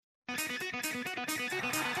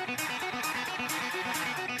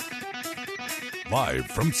Live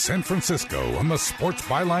from San Francisco on the Sports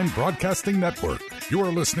Byline Broadcasting Network, you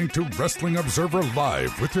are listening to Wrestling Observer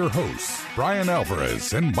Live with your hosts, Brian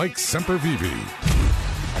Alvarez and Mike Semperveve.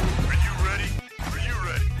 Are you ready? Are you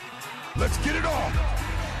ready? Let's get it on!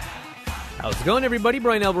 How's it going, everybody?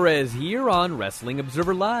 Brian Alvarez here on Wrestling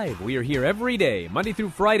Observer Live. We are here every day, Monday through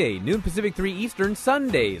Friday, noon Pacific, 3 Eastern,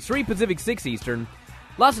 Sundays, 3 Pacific, 6 Eastern.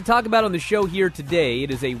 Lots to talk about on the show here today.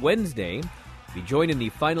 It is a Wednesday. Be joined in the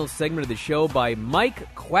final segment of the show by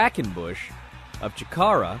Mike Quackenbush of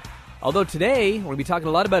Chikara. Although today, we're going to be talking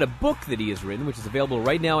a lot about a book that he has written, which is available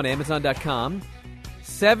right now on Amazon.com.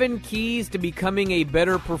 7 Keys to Becoming a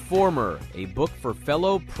Better Performer, a book for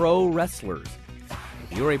fellow pro wrestlers.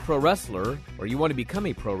 If you're a pro wrestler, or you want to become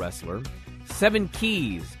a pro wrestler, 7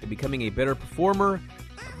 Keys to Becoming a Better Performer,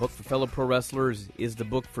 a book for fellow pro wrestlers, is the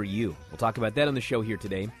book for you. We'll talk about that on the show here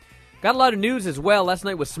today. Got a lot of news as well. Last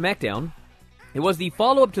night was SmackDown. It was the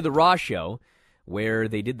follow-up to the Raw show, where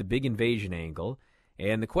they did the big invasion angle.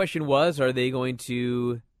 And the question was, are they going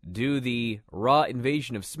to do the Raw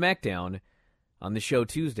invasion of SmackDown on the show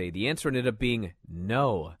Tuesday? The answer ended up being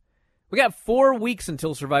no. We got 4 weeks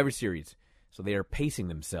until Survivor Series, so they are pacing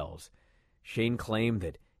themselves. Shane claimed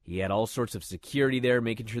that he had all sorts of security there,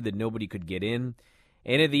 making sure that nobody could get in.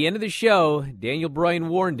 And at the end of the show, Daniel Bryan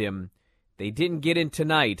warned him, they didn't get in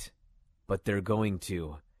tonight, but they're going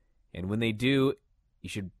to. And when they do, you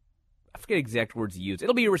should, I forget exact words he used.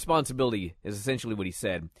 It'll be your responsibility, is essentially what he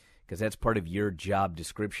said, because that's part of your job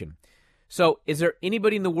description. So, is there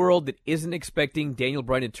anybody in the world that isn't expecting Daniel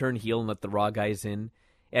Bryan to turn heel and let the Raw guys in?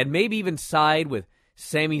 And maybe even side with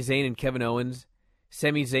Sami Zayn and Kevin Owens?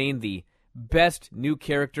 Sami Zayn, the best new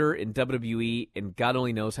character in WWE, and God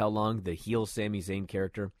only knows how long, the heel Sami Zayn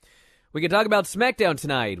character. We can talk about SmackDown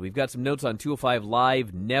tonight. We've got some notes on 205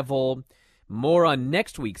 Live, Neville. More on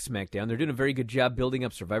next week's SmackDown. They're doing a very good job building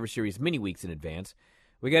up Survivor Series many weeks in advance.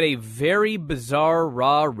 We got a very bizarre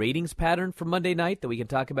Raw ratings pattern for Monday night that we can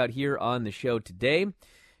talk about here on the show today.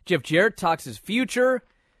 Jeff Jarrett talks his future.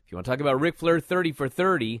 If you want to talk about Ric Flair 30 for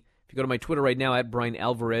 30, if you go to my Twitter right now, at Brian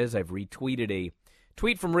Alvarez, I've retweeted a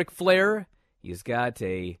tweet from Ric Flair. He's got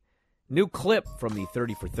a new clip from the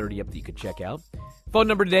 30 for 30 up that you can check out. Phone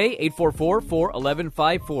number today,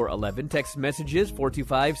 844-411-5411. Text messages,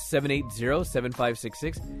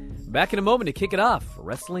 425-780-7566. Back in a moment to kick it off.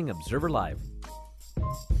 Wrestling Observer Live.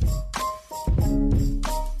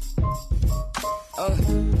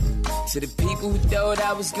 To the people who thought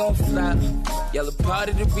I was gonna flop, y'all are part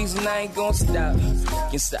of the reason I ain't gonna stop.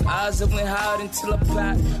 Against the odds, I went hard until I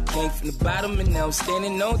popped. Came from the bottom and now I'm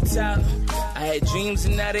standing on top. I had dreams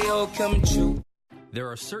and now they all coming true.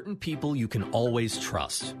 There are certain people you can always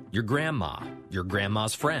trust. Your grandma, your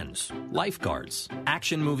grandma's friends, lifeguards,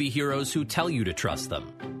 action movie heroes who tell you to trust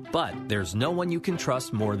them. But there's no one you can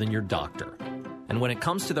trust more than your doctor. And when it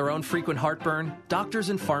comes to their own frequent heartburn, doctors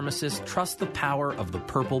and pharmacists trust the power of the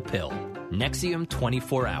purple pill, Nexium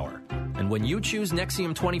 24-Hour. And when you choose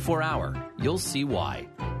Nexium 24-Hour, you'll see why.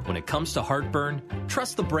 When it comes to heartburn,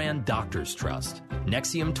 trust the brand doctors trust.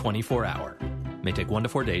 Nexium 24-Hour. May take 1 to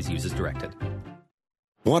 4 days. Use as directed.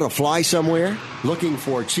 Want to fly somewhere? Looking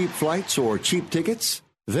for cheap flights or cheap tickets?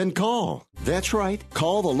 Then call. That's right.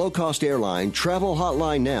 Call the low-cost airline travel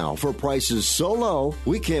hotline now for prices so low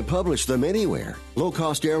we can't publish them anywhere.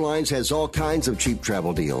 Low-cost airlines has all kinds of cheap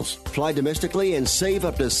travel deals. Fly domestically and save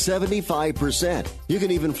up to 75%. You can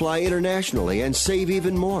even fly internationally and save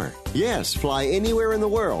even more. Yes, fly anywhere in the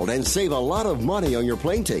world and save a lot of money on your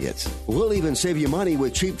plane tickets. We'll even save you money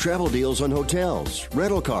with cheap travel deals on hotels,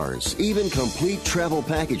 rental cars, even complete travel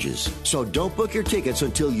packages. So don't book your tickets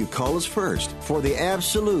until you call us first for the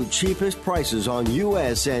absolute cheapest prices on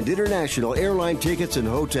U.S. and international airline tickets and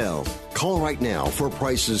hotels. Call right now for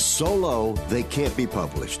prices so low they can't be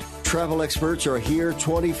published. Travel experts are here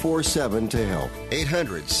 24/7 to help.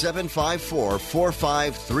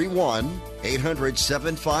 800-754-4531.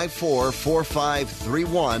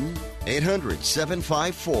 800-754-4531.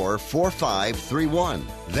 800-754-4531.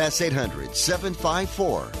 That's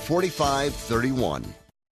 800-754-4531.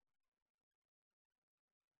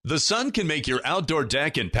 The sun can make your outdoor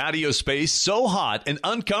deck and patio space so hot and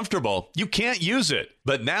uncomfortable you can't use it.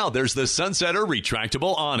 But now there's the Sunsetter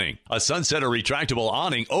Retractable Awning. A Sunsetter Retractable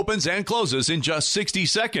Awning opens and closes in just 60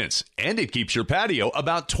 seconds, and it keeps your patio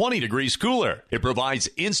about 20 degrees cooler. It provides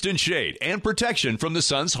instant shade and protection from the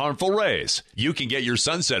sun's harmful rays. You can get your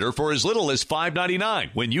Sunsetter for as little as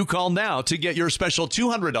 $5.99 when you call now to get your special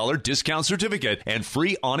 $200 discount certificate and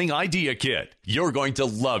free awning idea kit. You're going to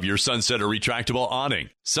love your Sunsetter Retractable Awning.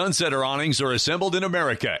 Sunsetter awnings are assembled in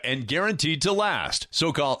America and guaranteed to last.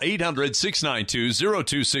 So call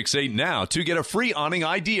 800-692-0268 now to get a free awning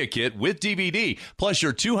idea kit with DVD, plus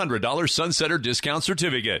your $200 Sunsetter discount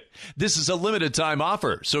certificate. This is a limited time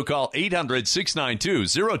offer, so call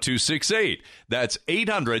 800-692-0268. That's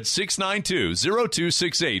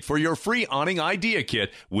 800-692-0268 for your free awning idea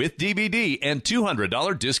kit with DVD and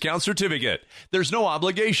 $200 discount certificate. There's no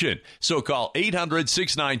obligation, so call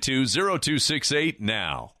 800-692-0268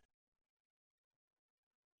 now.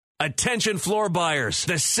 Attention floor buyers.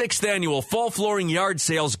 The 6th annual fall flooring yard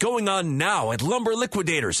sales going on now at Lumber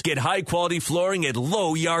Liquidators. Get high quality flooring at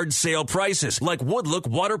low yard sale prices like Woodlook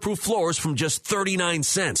waterproof floors from just 39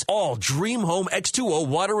 cents. All Dream Home X2O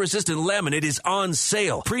water resistant laminate is on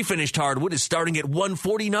sale. Pre-finished hardwood is starting at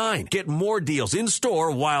 $149. Get more deals in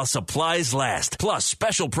store while supplies last. Plus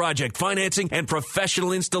special project financing and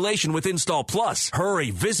professional installation with Install Plus.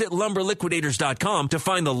 Hurry, visit lumberliquidators.com to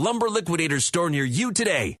find the Lumber Liquidators store near you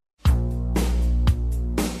today.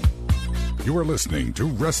 You are listening to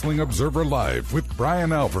Wrestling Observer Live with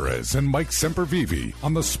Brian Alvarez and Mike Semperveve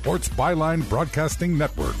on the Sports Byline Broadcasting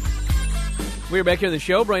Network. We're back here on the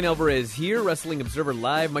show. Brian Alvarez here, Wrestling Observer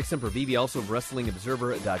Live. Mike Semperveve, also of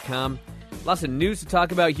WrestlingObserver.com. Lots of news to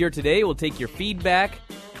talk about here today. We'll take your feedback.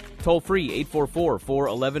 Toll free,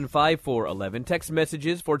 844-411-5411. Text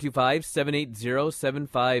messages,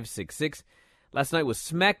 425-780-7566. Last night was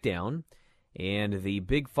SmackDown, and the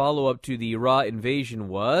big follow-up to the Raw invasion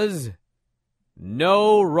was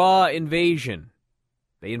no Raw invasion.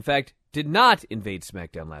 They, in fact, did not invade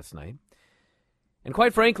SmackDown last night. And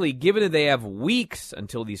quite frankly, given that they have weeks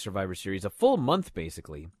until the Survivor Series, a full month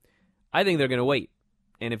basically, I think they're going to wait.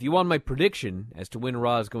 And if you want my prediction as to when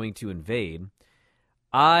Raw is going to invade,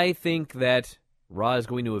 I think that Raw is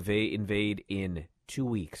going to invade in 2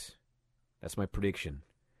 weeks. That's my prediction.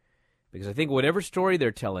 Because I think whatever story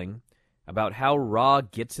they're telling about how Raw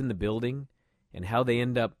gets in the building and how they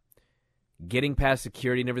end up getting past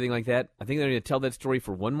security and everything like that, I think they're going to tell that story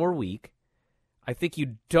for one more week. I think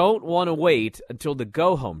you don't want to wait until the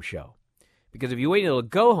go-home show. Because if you wait until the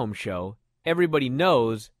go-home show, everybody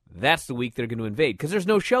knows that's the week they're going to invade because there's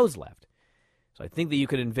no shows left. So I think that you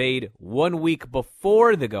could invade 1 week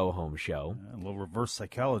before the go-home show. A little reverse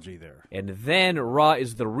psychology there. And then Raw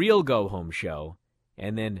is the real go-home show,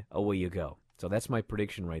 and then away you go. So that's my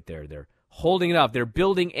prediction right there. They're holding it off. They're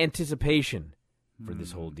building anticipation for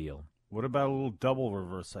this whole deal. What about a little double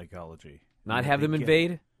reverse psychology? Not have them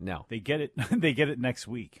invade? No. They get it. They get it next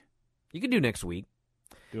week. You can do next week.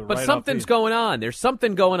 Do it But right something's going on. There's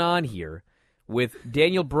something going on here with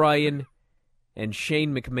Daniel Bryan and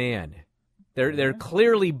Shane McMahon. They're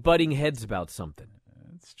clearly butting heads about something.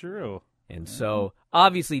 That's true. And so,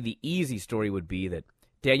 obviously, the easy story would be that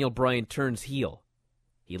Daniel Bryan turns heel.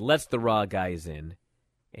 He lets the Raw guys in,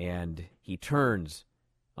 and he turns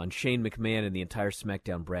on Shane McMahon and the entire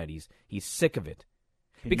SmackDown brand. He's sick of it.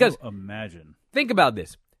 Can you imagine? Think about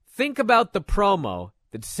this. Think about the promo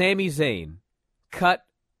that Sami Zayn cut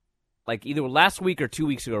like either last week or 2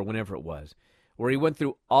 weeks ago or whenever it was, where he went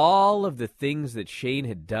through all of the things that Shane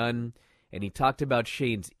had done, and he talked about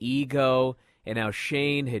Shane's ego and how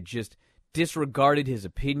Shane had just disregarded his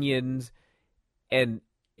opinions. And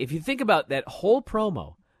if you think about that whole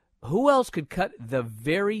promo, who else could cut the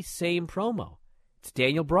very same promo? It's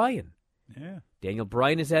Daniel Bryan. Yeah. Daniel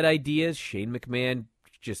Bryan has had ideas. Shane McMahon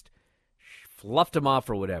just fluffed him off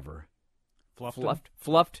or whatever. Fluffed,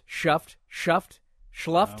 shuffed.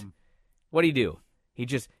 What did he do? He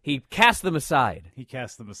cast them aside. He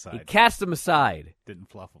cast them aside.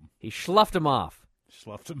 Didn't fluff them. He schluffed them off.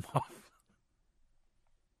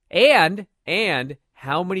 And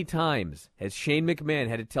how many times has Shane McMahon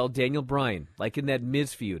had to tell Daniel Bryan, like in that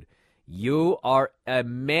Miz feud, you are a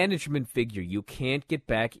management figure. You can't get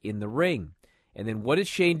back in the ring. And then what does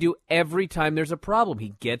Shane do every time there's a problem?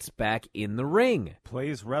 He gets back in the ring.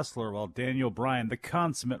 Plays wrestler while Daniel Bryan, the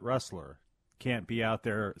consummate wrestler, can't be out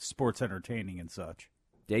there sports entertaining and such.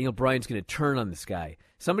 Daniel Bryan's going to turn on this guy.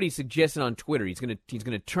 Somebody suggested on Twitter he's going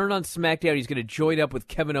to turn on SmackDown. He's going to join up with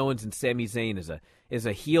Kevin Owens and Sami Zayn as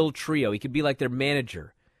a heel trio. He could be like their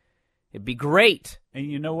manager. It'd be great.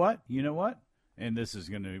 And you know what? And this is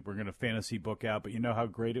we're gonna fantasy book out, but you know how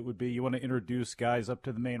great it would be. You want to introduce guys up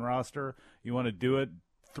to the main roster. You want to do it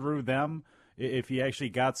through them. If you actually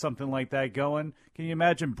got something like that going, can you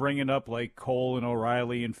imagine bringing up like Cole and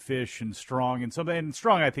O'Reilly and Fish and Strong and something? And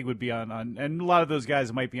Strong, I think, would be on, and a lot of those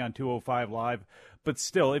guys might be on 205 Live. But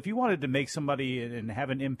still, if you wanted to make somebody and have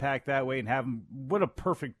an impact that way and have them, what a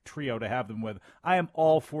perfect trio to have them with. I am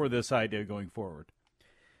all for this idea going forward.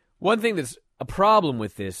 One thing that's a problem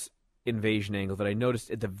with this invasion angle that I noticed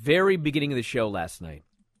at the very beginning of the show last night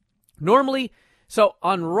Normally, so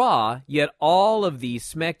on Raw, you had all of the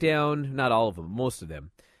SmackDown, not all of them, most of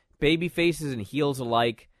them, baby faces and heels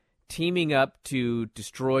alike, teaming up to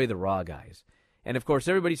destroy the Raw guys. And, of course,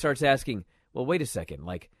 everybody starts asking, well, wait a second,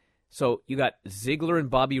 so you got Ziggler and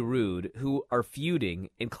Bobby Roode, who are feuding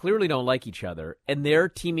and clearly don't like each other, and they're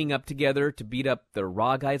teaming up together to beat up the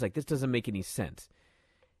Raw guys? This doesn't make any sense.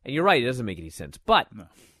 And you're right, it doesn't make any sense. But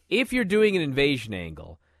if you're doing an invasion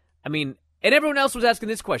angle, and everyone else was asking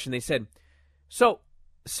this question. They said, so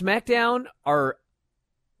SmackDown are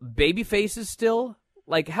baby faces still?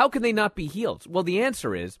 How can they not be heels? Well, the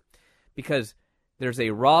answer is because there's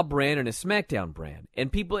a Raw brand and a SmackDown brand.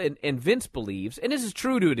 And people, and Vince believes, and this is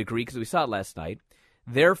true to a degree because we saw it last night,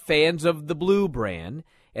 they're fans of the blue brand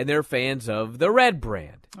and they're fans of the red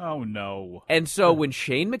brand. Oh, no. And so when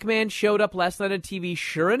Shane McMahon showed up last night on TV,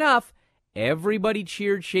 sure enough, everybody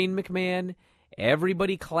cheered Shane McMahon.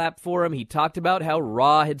 Everybody clapped for him. He talked about how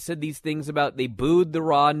Raw had said these things about they booed the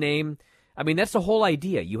Raw name. That's the whole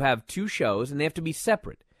idea. You have two shows and they have to be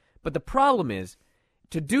separate. But the problem is,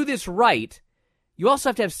 to do this right, you also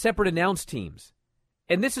have to have separate announce teams.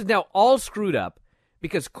 And this is now all screwed up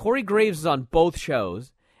because Corey Graves is on both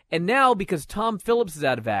shows. And now because Tom Phillips is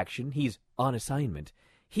out of action, he's on assignment.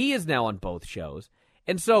 He is now on both shows.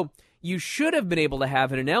 And so you should have been able to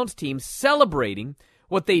have an announce team celebrating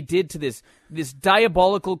what they did to this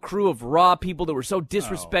diabolical crew of Raw people that were so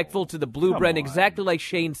disrespectful to the blue brand, exactly like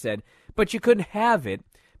Shane said. But you couldn't have it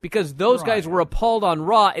because those guys were appalled on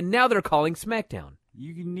Raw, and now they're calling SmackDown.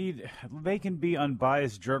 They can be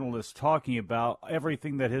unbiased journalists talking about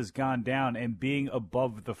everything that has gone down and being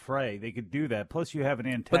above the fray. They could do that. Plus, you have an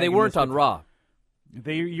antagonist. But they weren't on Raw.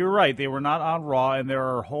 You're right. They were not on Raw, and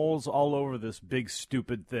there are holes all over this big,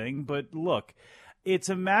 stupid thing. But look, it's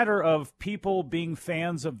a matter of people being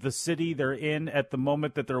fans of the city they're in at the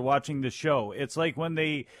moment that they're watching the show. It's like when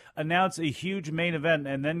they announce a huge main event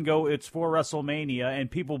and then go, it's for WrestleMania,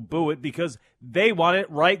 and people boo it because they want it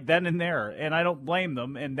right then and there. And I don't blame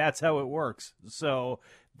them, and that's how it works. So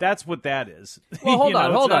that's what that is. Well, hold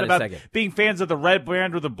on a second. Being fans of the red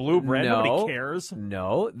brand or the blue brand, nobody cares.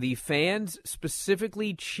 No, the fans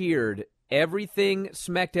specifically cheered everything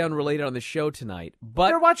SmackDown related on the show tonight, but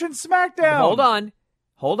they're watching SmackDown.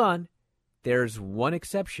 Hold on. There's one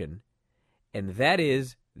exception, and that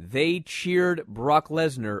is they cheered Brock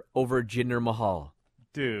Lesnar over Jinder Mahal.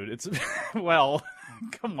 Dude, it's well,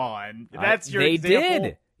 come on. That's your example. They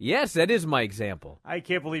did. Yes, that is my example. I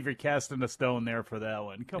can't believe you're casting a stone there for that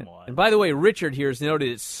one. Come on. And by the way, Richard here has noted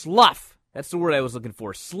it's slough. That's the word I was looking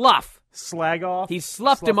for. Slough. Slag off. He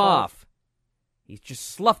sloughed him off. He's just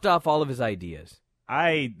sloughed off all of his ideas.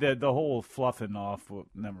 The whole fluffing off,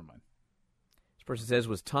 never mind. This person says,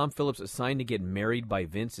 was Tom Phillips assigned to get married by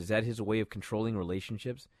Vince? Is that his way of controlling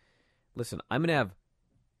relationships? Listen, I'm going to have...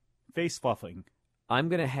 face fluffing. I'm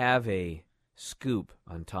going to have a scoop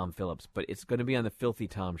on Tom Phillips, but it's going to be on the Filthy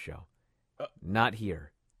Tom show. Not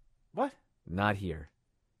here. What? Not here.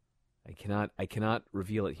 I cannot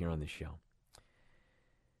reveal it here on this show.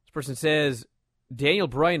 This person says, Daniel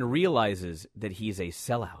Bryan realizes that he's a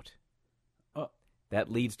sellout.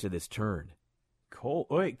 That leads to this turn. Cole.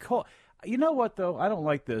 You know what, though? I don't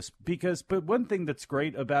like this but one thing that's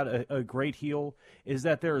great about a great heel is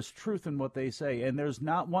that there is truth in what they say, and there's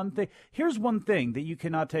not one thing. Here's one thing that you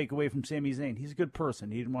cannot take away from Sami Zayn. He's a good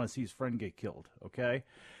person. He didn't want to see his friend get killed, okay?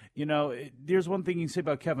 There's one thing you can say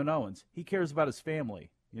about Kevin Owens. He cares about his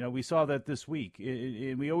family. We saw that this week,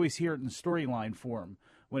 and we always hear it in storyline form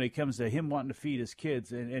when it comes to him wanting to feed his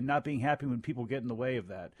kids and not being happy when people get in the way of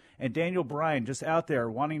that. And Daniel Bryan just out there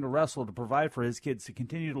wanting to wrestle to provide for his kids to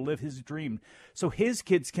continue to live his dream so his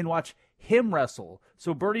kids can watch him wrestle.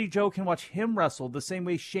 So Birdie Joe can watch him wrestle the same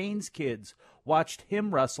way Shane's kids watched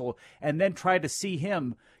him wrestle and then try to see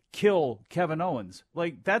him kill Kevin Owens.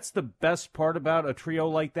 That's the best part about a trio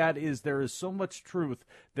like that is there is so much truth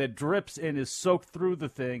that drips and is soaked through the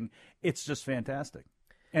thing. It's just fantastic.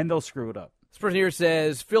 And they'll screw it up. This person here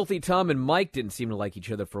says, Filthy Tom and Mike didn't seem to like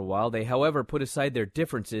each other for a while. They, however, put aside their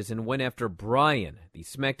differences and went after Bryan. The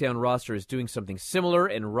SmackDown roster is doing something similar,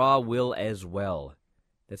 and Raw will as well.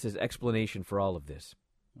 That's his explanation for all of this.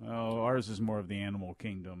 Oh, ours is more of the animal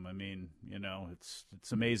kingdom.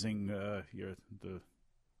 It's amazing. Here's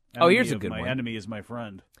a good one. My enemy is my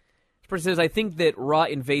friend. This person says, I think that Raw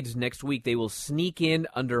invades next week. They will sneak in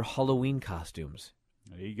under Halloween costumes.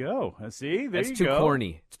 There you go. See? That's too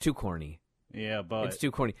corny. It's too corny. Yeah, but... It's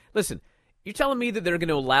too corny. Listen, you're telling me that they're going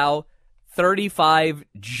to allow 35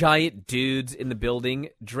 giant dudes in the building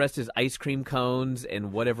dressed as ice cream cones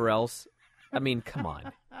and whatever else? Come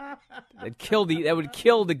on. That would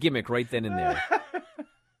kill the gimmick right then and there.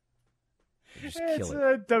 Just It's kill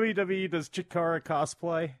it. WWE does Chikara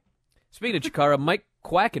cosplay. Speaking of Chikara, Mike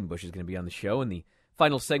Quackenbush is going to be on the show in the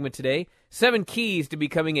final segment today. 7 Keys to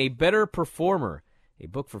Becoming a Better Performer, a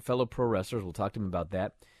book for fellow pro wrestlers. We'll talk to him about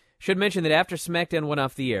that. Should mention that after SmackDown went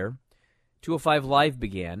off the air, 205 Live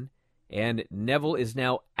began, and Neville is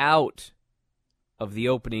now out of the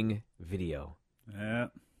opening video. Yeah.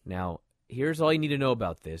 Now, here's all you need to know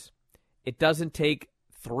about this. It doesn't take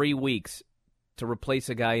 3 weeks to replace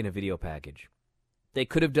a guy in a video package. They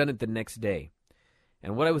could have done it the next day.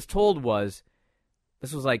 And what I was told was,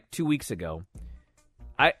 this was like 2 weeks ago,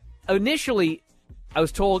 Initially, I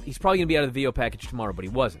was told he's probably going to be out of the video package tomorrow, but he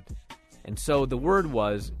wasn't. And so the word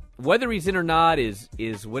was, whether he's in or not is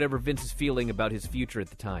whatever Vince is feeling about his future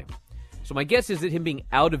at the time. So my guess is that him being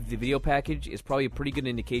out of the video package is probably a pretty good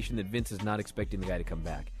indication that Vince is not expecting the guy to come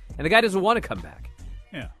back. And the guy doesn't want to come back.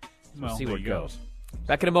 Yeah. So Well, we'll see there where it you go. goes.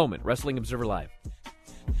 Back in a moment. Wrestling Observer Live.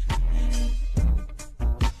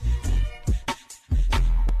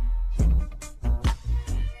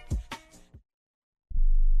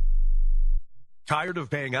 Tired of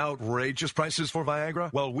paying outrageous prices for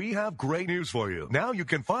Viagra? Well, we have great news for you. Now you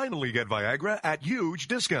can finally get Viagra at huge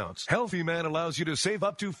discounts. Healthy Man allows you to save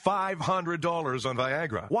up to $500 on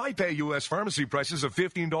Viagra. Why pay U.S. pharmacy prices of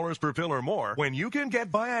 $15 per pill or more when you can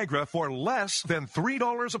get Viagra for less than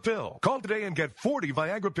 $3 a pill? Call today and get 40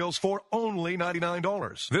 Viagra pills for only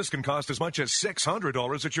 $99. This can cost as much as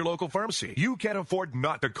 $600 at your local pharmacy. You can't afford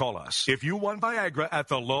not to call us. If you want Viagra at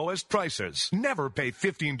the lowest prices, never pay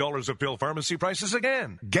 $15 a pill pharmacy prices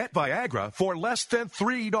again. Get Viagra for less than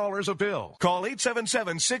 $3 a pill. Call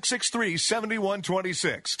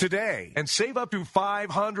 877-663-7126 today and save up to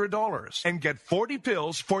 $500 and get 40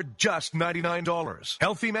 pills for just $99.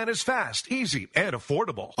 Healthy Man is fast, easy, and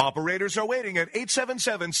affordable. Operators are waiting at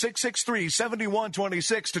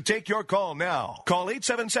 877-663-7126 to take your call now. Call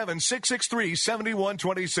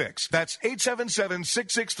 877-663-7126. That's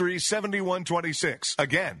 877-663-7126.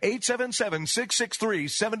 Again,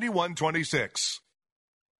 877-663-7126.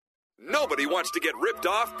 Nobody wants to get ripped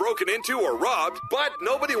off, broken into, or robbed, but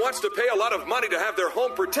nobody wants to pay a lot of money to have their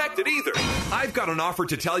home protected either. I've got an offer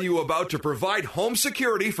to tell you about to provide home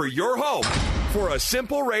security for your home for a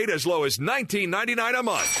simple rate as low as $19.99 a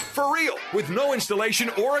month. For real, with no installation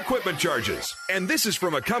or equipment charges. And this is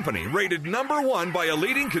from a company rated #1 by a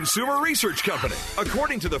leading consumer research company.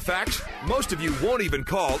 According to the facts, most of you won't even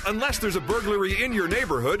call unless there's a burglary in your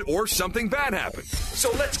neighborhood or something bad happens. So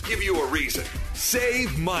let's give you a reason.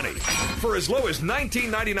 Save money. For as low as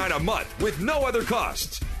 $19.99 a month with no other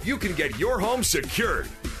costs, you can get your home secured.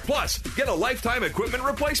 Plus, get a lifetime equipment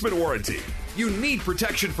replacement warranty. You need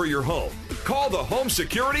protection for your home. Call the Home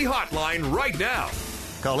Security Hotline right now.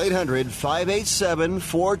 Call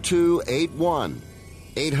 800-587-4281.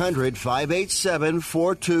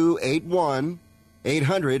 800-587-4281.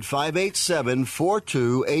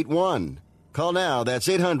 800-587-4281. Call now. That's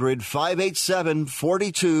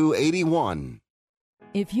 800-587-4281.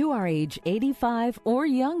 If you are age 85 or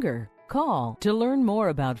younger, call to learn more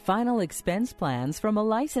about final expense plans from a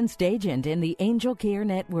licensed agent in the Angel Care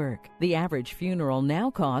Network. The average funeral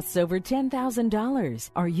now costs over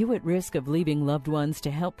 $10,000. Are you at risk of leaving loved ones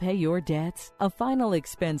to help pay your debts? A final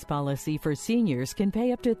expense policy for seniors can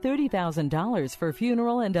pay up to $30,000 for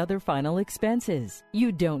funeral and other final expenses.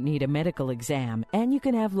 You don't need a medical exam, and you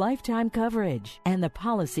can have lifetime coverage, and the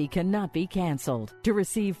policy cannot be canceled. To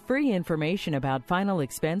receive free information about final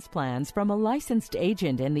expense plans from a licensed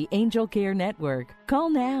agent in the Angel Care Network, call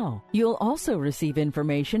now. You'll also receive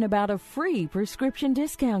information about a free prescription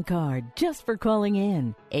discount card just for calling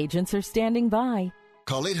in. Agents are standing by.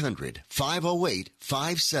 Call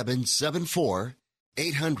 800-508-5774.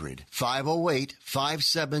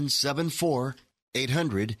 800-508-5774.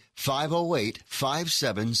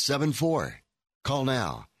 800-508-5774. Call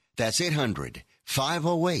now. That's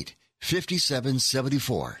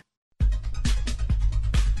 800-508-5774.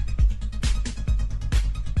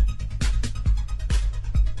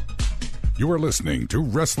 You are listening to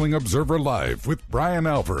Wrestling Observer Live with Brian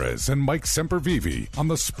Alvarez and Mike Semperveve on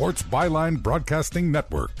the Sports Byline Broadcasting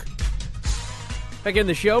Network. Back in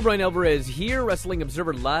the show, Brian Alvarez here, Wrestling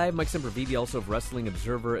Observer Live. Mike Semperveve, also of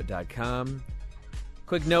WrestlingObserver.com.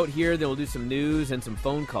 Quick note here, then we'll do some news and some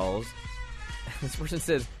phone calls. This person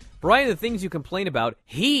says, Brian, the things you complain about,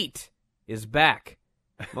 heat is back.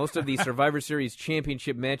 Most of the Survivor Series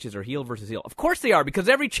championship matches are heel versus heel. Of course they are, because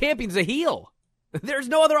every champion's a heel. There's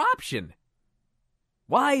no other option.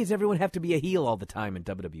 Why does everyone have to be a heel all the time in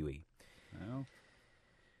WWE? Well.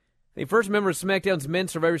 The first member of SmackDown's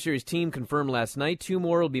men's Survivor Series team confirmed last night. 2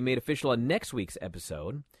 more will be made official on next week's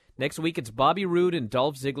episode. Next week, it's Bobby Roode and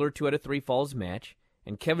Dolph Ziggler 2 out of 3 Falls match.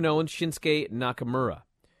 and Kevin Owens, Shinsuke Nakamura.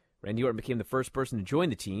 Randy Orton became the first person to join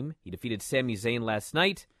the team. He defeated Sami Zayn last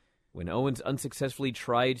night when Owens unsuccessfully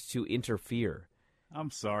tried to interfere.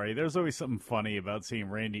 I'm sorry. There's always something funny about seeing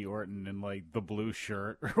Randy Orton in, like, the blue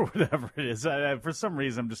shirt or whatever it is. For some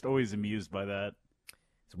reason, I'm just always amused by that.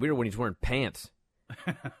 It's weird when he's wearing pants.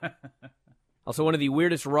 Also, one of the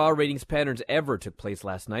weirdest Raw ratings patterns ever took place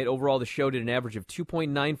last night. Overall, the show did an average of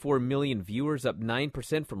 2.94 million viewers, up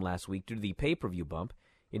 9% from last week due to the pay-per-view bump,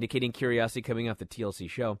 indicating curiosity coming off the TLC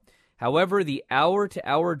show. However, the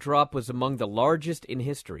hour-to-hour drop was among the largest in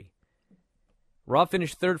history. Raw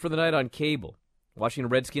finished third for the night on cable. Washington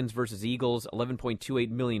Redskins versus Eagles,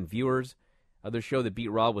 11.28 million viewers. Other show that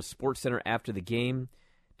beat Raw was SportsCenter After the Game.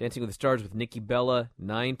 Dancing with the Stars with Nikki Bella,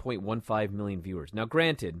 9.15 million viewers. Now,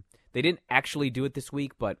 granted, they didn't actually do it this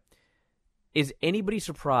week, but is anybody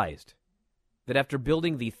surprised that after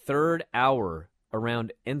building the third hour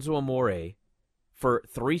around Enzo Amore for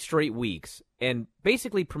 3 straight weeks and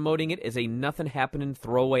basically promoting it as a nothing-happening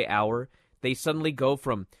throwaway hour, they suddenly go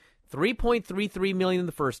from 3.33 million in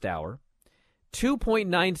the first hour,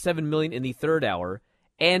 2.97 million in the third hour,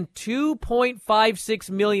 and 2.56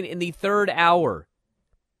 million in the third hour.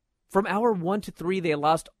 From hour 1 to 3, they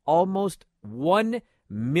lost almost 1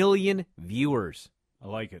 million viewers. I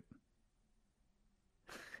like it.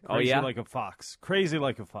 Oh, yeah? Crazy like a fox. Crazy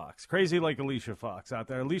like a fox. Crazy like Alicia Fox out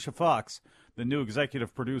there. Alicia Fox, the new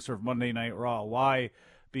executive producer of Monday Night Raw. Why?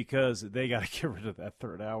 Because they got to get rid of that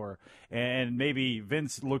third hour. And maybe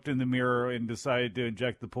Vince looked in the mirror and decided to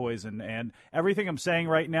inject the poison. And everything I'm saying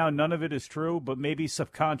right now, none of it is true, but maybe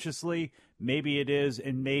subconsciously, maybe it is,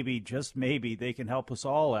 and maybe, just maybe, they can help us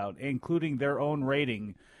all out, including their own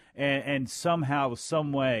rating, and somehow,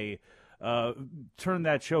 some way, turn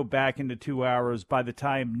that show back into 2 hours by the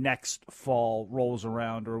time next fall rolls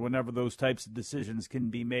around, or whenever those types of decisions can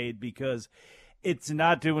be made, because it's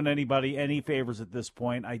not doing anybody any favors at this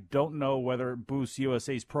point. I don't know whether it boosts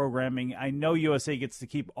USA's programming. I know USA gets to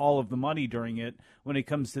keep all of the money during it when it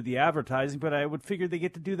comes to the advertising, but I would figure they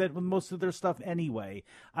get to do that with most of their stuff anyway.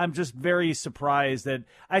 I'm just very surprised that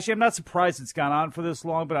 – actually, I'm not surprised it's gone on for this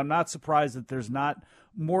long, but I'm not surprised that there's not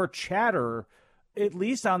more chatter, at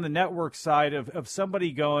least on the network side, of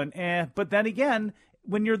somebody going, but then again –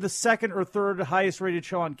 when you're the second or third highest rated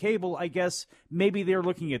show on cable, I guess maybe they're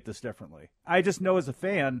looking at this differently. I just know as a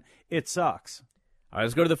fan, it sucks. All right,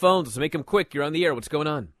 let's go to the phones. Let's make them quick. You're on the air. What's going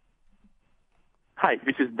on? Hi,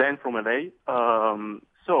 this is Dan from LA.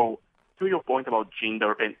 So, to your point about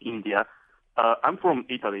gender and India, I'm from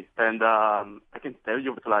Italy, and I can tell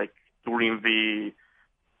you that, like, during the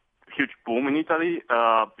huge boom in Italy,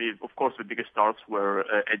 of course, the biggest stars were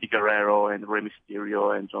Eddie Guerrero and Rey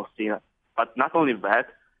Mysterio and John Cena. But not only that,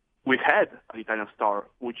 we had an Italian star,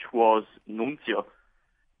 which was Nunzio,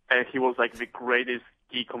 and he was like the greatest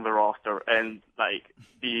geek on the roster. And like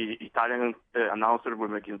the Italian announcers were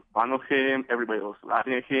making fun of him, everybody was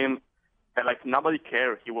laughing at him, and like nobody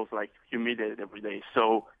cared. He was like humiliated every day.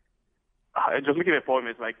 So just making a point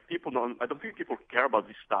is like I don't think people care about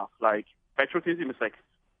this stuff. Like patriotism is like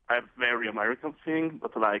a very American thing,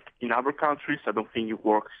 but like in other countries, I don't think it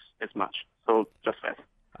works as much. So just that.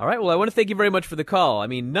 All right, well, I want to thank you very much for the call. I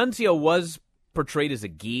mean, Nunzio was portrayed as a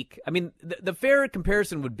geek. I mean, the fair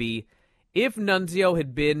comparison would be if Nunzio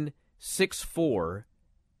had been 6'4",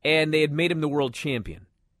 and they had made him the world champion.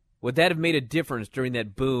 Would that have made a difference during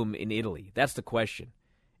that boom in Italy? That's the question.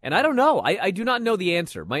 And I don't know. I do not know the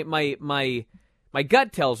answer. My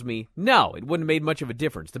gut tells me, no, it wouldn't have made much of a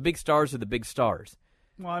difference. The big stars are the big stars.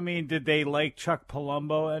 Well, I mean, did they like Chuck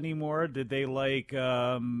Palumbo anymore? Did they like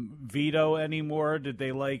Vito anymore? Did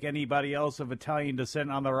they like anybody else of Italian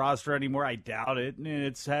descent on the roster anymore? I doubt it. And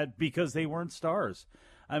it's had because they weren't stars.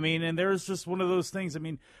 I mean, and there's just one of those things. I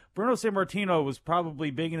mean, Bruno Sammartino was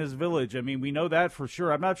probably big in his village. I mean, we know that for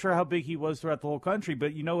sure. I'm not sure how big he was throughout the whole country,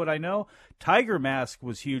 but you know what I know? Tiger Mask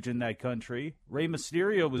was huge in that country. Rey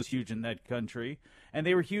Mysterio was huge in that country. And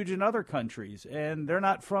they were huge in other countries. And they're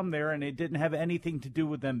not from there, and it didn't have anything to do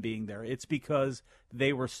with them being there. It's because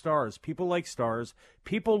they were stars. People like stars.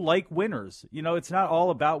 People like winners. You know, it's not all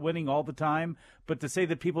about winning all the time, but to say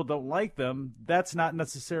that people don't like them, that's not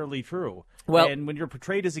necessarily true. Well, and when you're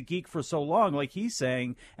portrayed as a geek for so long, like he's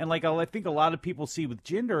saying, and like I think a lot of people see with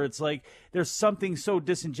Jinder, it's like there's something so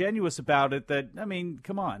disingenuous about it that, I mean,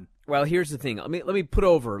 come on. Well, here's the thing. Let me put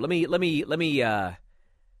over. Let me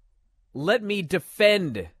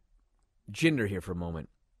defend Jinder here for a moment.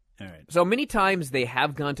 All right. So many times they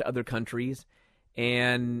have gone to other countries,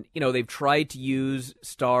 and you know they've tried to use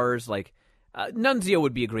stars like Nunzio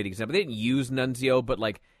would be a great example. They didn't use Nunzio, but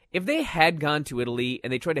like if they had gone to Italy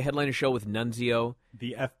and they tried to headline a show with Nunzio,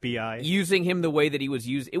 the FBI, using him the way that he was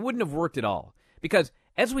used, it wouldn't have worked at all. Because,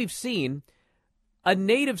 as we've seen, a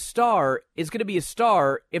native star is going to be a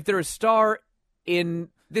star if they're a star in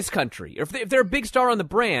this country. Or if they're a big star on the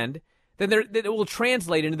brand, then it will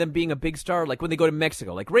translate into them being a big star, like when they go to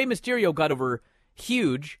Mexico. Like, Rey Mysterio got over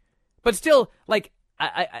huge, but still, like,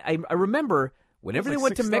 I remember whenever they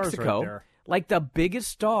went to Mexico, right, like, the biggest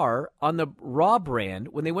star on the Raw brand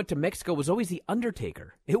when they went to Mexico was always The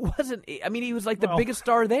Undertaker. It wasn't, I mean, he was like the biggest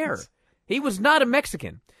star there. He was not a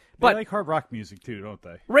Mexican. But they like hard rock music too, don't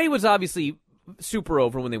they? Ray was obviously super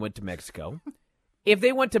over when they went to Mexico. If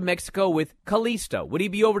they went to Mexico with Kalisto, would he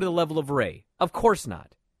be over to the level of Ray? Of course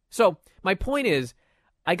not. So my point is,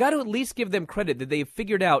 I got to at least give them credit that they've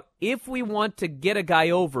figured out if we want to get a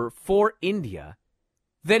guy over for India,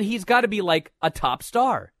 then he's got to be like a top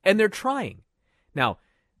star. And they're trying. Now,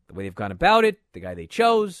 the way they've gone about it, the guy they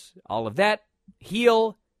chose, all of that,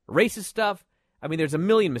 heel, racist stuff, I mean, there's a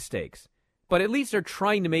million mistakes. But at least they're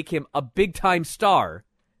trying to make him a big-time star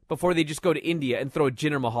before they just go to India and throw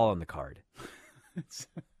Jinder Mahal on the card.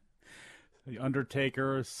 The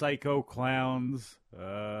Undertaker, Psycho Clowns,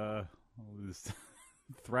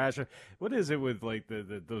 Thrasher. What is it with like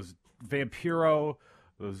those Vampiro,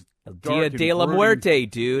 those Dia de la Muerte,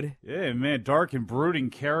 dude? Yeah, man, dark and brooding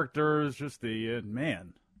characters. Just the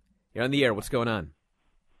man. You're on the air. What's going on?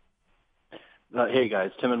 Hey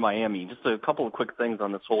guys, Tim in Miami. Just a couple of quick things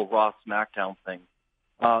on this whole Raw SmackDown thing.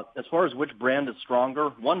 As far as which brand is stronger,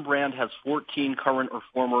 one brand has 14 current or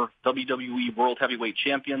former WWE World Heavyweight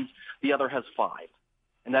Champions. The other has 5.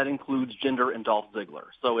 And that includes Jinder and Dolph Ziggler.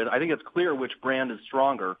 So I think it's clear which brand is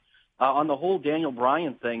stronger. On the whole Daniel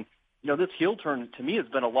Bryan thing, this heel turn to me has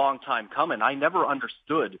been a long time coming. I never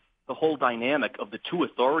understood the whole dynamic of the two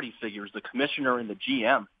authority figures, the commissioner and the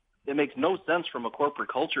GM. It makes no sense from a corporate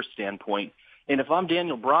culture standpoint. And if I'm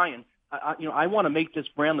Daniel Bryan, I want to make this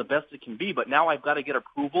brand the best it can be, but now I've got to get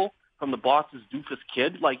approval from the boss's doofus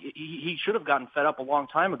kid. Like, he should have gotten fed up a long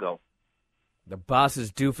time ago. The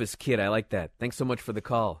boss's doofus kid. I like that. Thanks so much for the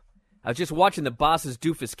call. I was just watching the boss's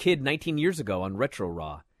doofus kid 19 years ago on Retro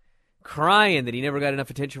Raw, crying that he never got enough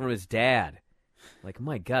attention from his dad. Like,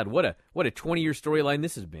 my God, what a 20-year storyline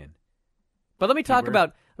this has been. But let me talk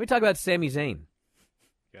about Sami Zayn.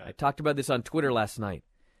 I talked about this on Twitter last night.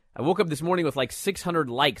 I woke up this morning with like 600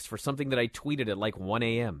 likes for something that I tweeted at like 1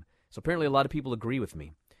 a.m. So apparently a lot of people agree with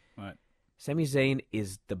me. What? Sami Zayn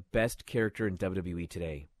is the best character in WWE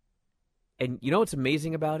today. And you know what's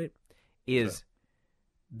amazing about it? Is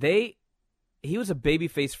he was a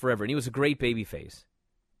babyface forever, and he was a great babyface.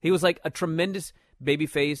 He was like a tremendous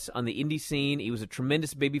babyface on the indie scene. He was a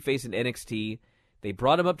tremendous babyface in NXT. They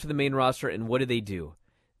brought him up to the main roster, and what did they do?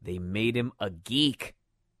 They made him a geek.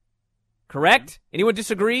 Correct? Anyone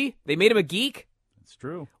disagree? They made him a geek? That's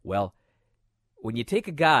true. Well, when you take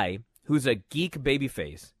a guy who's a geek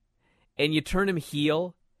babyface and you turn him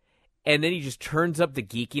heel and then he just turns up the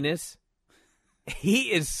geekiness,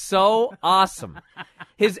 he is so awesome.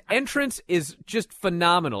 His entrance is just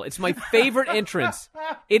phenomenal. It's my favorite entrance.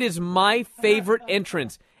 It is my favorite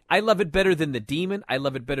entrance. I love it better than The Demon. I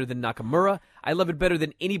love it better than Nakamura. I love it better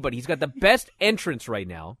than anybody. He's got the best entrance right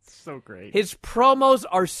now. So great. His promos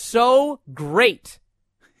are so great.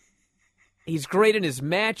 He's great in his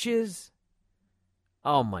matches.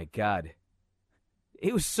 Oh, my God.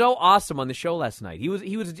 He was so awesome on the show last night. He was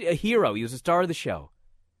a hero. He was a star of the show.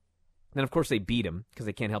 And then, of course, they beat him because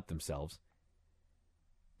they can't help themselves.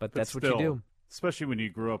 But that's still, what you do. Especially when you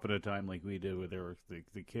grew up at a time like we did, where there were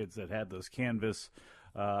the kids that had those canvas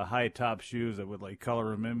high top shoes that would like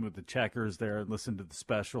color them in with the checkers there and listen to the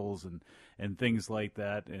specials and things like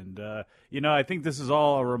that. And I think this is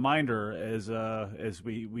all a reminder as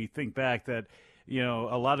we think back that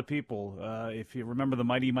a lot of people, if you remember the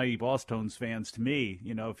Mighty Mighty Boss Tones fans, to me,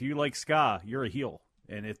 if you like ska, you're a heel,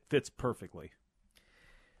 and it fits perfectly.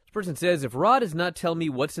 This person says, if Raw does not tell me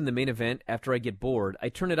what's in the main event after I get bored, I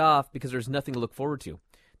turn it off because there's nothing to look forward to.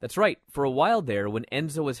 That's right. For a while there, when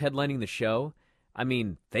Enzo was headlining the show, I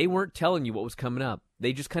mean, they weren't telling you what was coming up.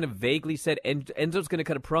 They just kind of vaguely said Enzo's going to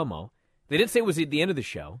cut a promo. They didn't say it was at the end of the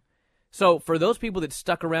show. So for those people that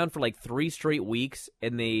stuck around for like 3 straight weeks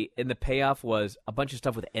and the payoff was a bunch of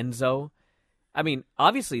stuff with Enzo, I mean,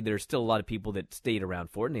 obviously there's still a lot of people that stayed around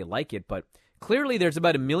for it and they like it, but clearly there's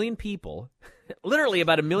about 1 million people, literally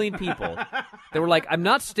about 1 million people, that were like, I'm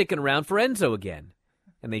not sticking around for Enzo again.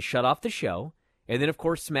 And they shut off the show. And then, of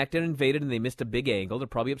course, SmackDown invaded and they missed a big angle. They're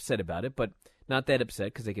probably upset about it, but not that upset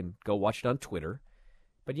because they can go watch it on Twitter.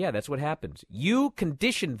 But yeah, that's what happens. You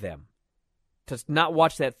conditioned them to not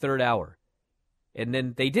watch that third hour. And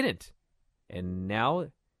then they didn't. And now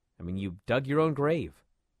I mean, you dug your own grave.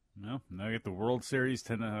 No, now I get the World Series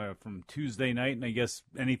from Tuesday night, and I guess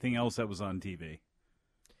anything else that was on TV.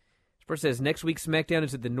 First says, next week's SmackDown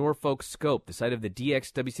is at the Norfolk Scope, the site of the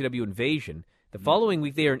DX WCW Invasion. The following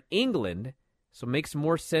week they are in England, so it makes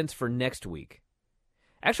more sense for next week.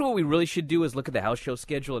 Actually, what we really should do is look at the house show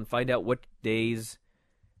schedule and find out what days.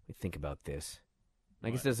 Let me think about this.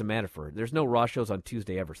 I guess it doesn't matter there's no Raw shows on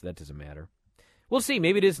Tuesday ever, so that doesn't matter. We'll see.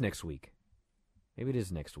 Maybe it is next week.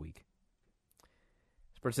 This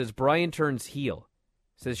person says, Bryan turns heel.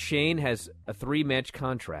 Says Shane has a 3-match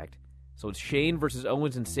contract. So it's Shane versus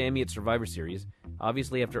Owens and Sammy at Survivor Series,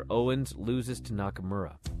 obviously after Owens loses to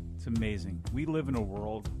Nakamura. It's amazing. We live in a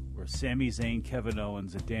world where Sami Zayn, Kevin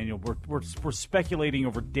Owens, and Daniel, we're speculating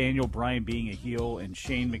over Daniel Bryan being a heel and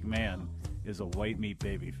Shane McMahon is a white meat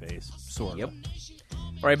babyface. Sort of. Yep.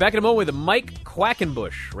 All right, back in a moment with Mike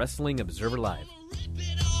Quackenbush, Wrestling Observer Live.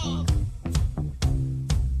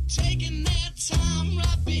 Taking that time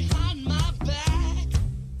right behind my back.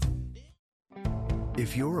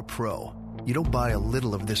 If you're a pro, you don't buy a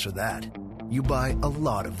little of this or that. You buy a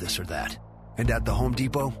lot of this or that. And at the Home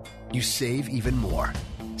Depot, you save even more.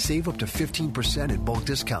 Save up to 15% in bulk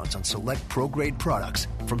discounts on select pro-grade products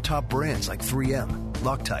from top brands like 3M,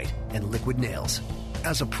 Loctite, and Liquid Nails.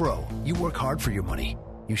 As a pro, you work hard for your money.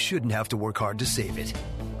 You shouldn't have to work hard to save it.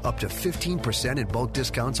 Up to 15% in bulk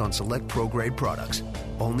discounts on select pro-grade products.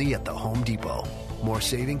 Only at the Home Depot. More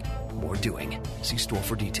saving, more doing. See store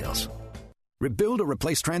for details. Rebuild or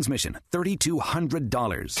replace transmission,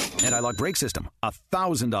 $3,200. Anti-lock brake system,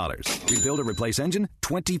 $1,000. Rebuild or replace engine,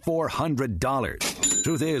 $2,400.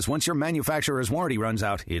 Truth is, once your manufacturer's warranty runs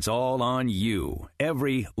out, it's all on you.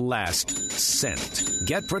 Every last cent.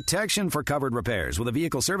 Get protection for covered repairs with a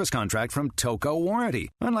vehicle service contract from Toco Warranty.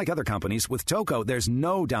 Unlike other companies, with Toco, there's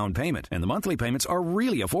no down payment, and the monthly payments are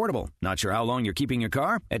really affordable. Not sure how long you're keeping your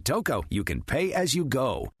car? At Toco, you can pay as you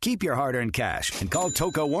go. Keep your hard-earned cash and call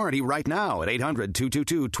Toco Warranty right now at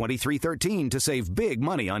 800-222-2313 to save big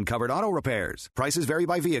money on covered auto repairs. Prices vary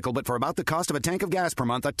by vehicle, but for about the cost of a tank of gas per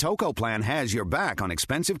month, a Toco plan has your back on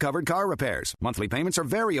expensive covered car repairs. Monthly payments are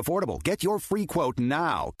very affordable. Get your free quote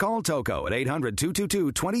now. Call Toco at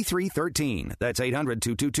 800-222-2313. That's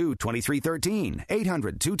 800-222-2313.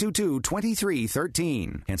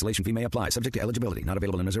 800-222-2313. Cancellation fee may apply. Subject to eligibility. Not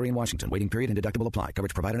available in Missouri and Washington. Waiting period and deductible apply.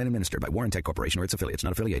 Coverage provided and administered by Warrantech Corporation or its affiliates.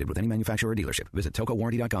 Not affiliated with any manufacturer or dealership. Visit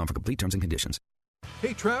TocoWarranty.com for complete terms and conditions.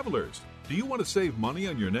 Hey travelers, do you want to save money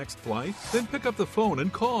on your next flight? Then pick up the phone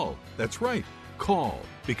and call. That's right, call,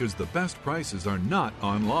 because the best prices are not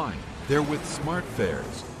online. They're with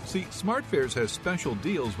SmartFares. See, SmartFares has special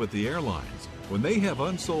deals with the airlines. When they have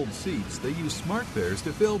unsold seats, they use SmartFares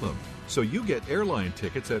to fill them. So you get airline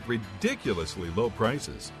tickets at ridiculously low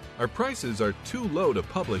prices. Our prices are too low to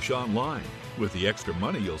publish online. With the extra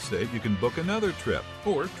money you'll save, you can book another trip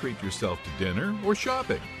or treat yourself to dinner or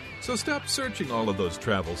shopping. So stop searching all of those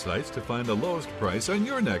travel sites to find the lowest price on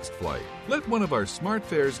your next flight. Let one of our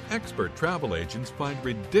SmartFares expert travel agents find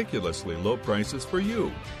ridiculously low prices for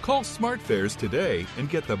you. Call SmartFares today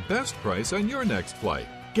and get the best price on your next flight.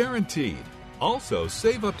 Guaranteed. Also,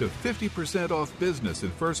 save up to 50% off business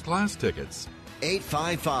and first class tickets.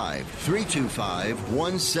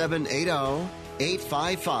 855-325-1780.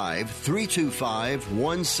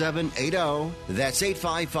 855-325-1780. That's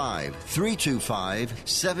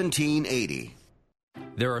 855-325-1780.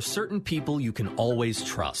 There are certain people you can always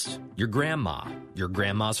trust. Your grandma, your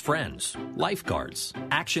grandma's friends, lifeguards,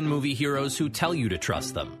 action movie heroes who tell you to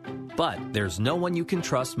trust them. But there's no one you can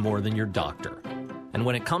trust more than your doctor. And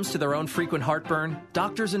when it comes to their own frequent heartburn,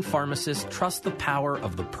 doctors and pharmacists trust the power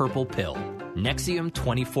of the purple pill, Nexium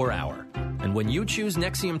 24-Hour. And when you choose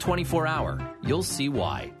Nexium 24-Hour, you'll see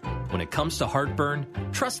why. When it comes to heartburn,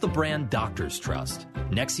 trust the brand doctors trust.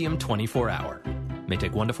 Nexium 24-Hour. May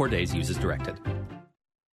take 1 to 4 days. Use as directed.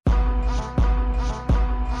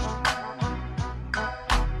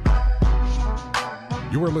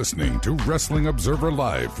 You are listening to Wrestling Observer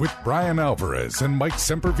Live with Brian Alvarez and Mike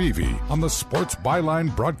Semperveve on the Sports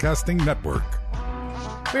Byline Broadcasting Network.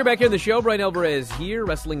 We're back here on the show. Brian Alvarez here,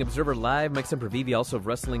 Wrestling Observer Live. Mike Semperveve, also of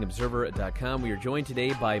WrestlingObserver.com. We are joined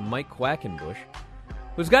today by Mike Quackenbush,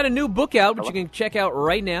 who's got a new book out, which you can check out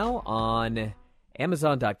right now on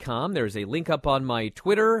Amazon.com. There's a link up on my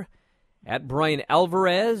Twitter, at Brian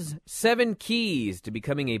Alvarez, 7 Keys to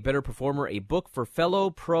Becoming a Better Performer, a book for fellow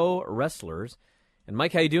pro wrestlers. And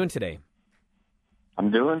Mike, how you doing today?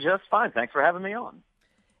 I'm doing just fine. Thanks for having me on.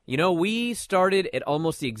 You know, we started at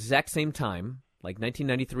almost the exact same time, like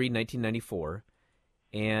 1993, 1994.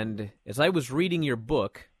 And as I was reading your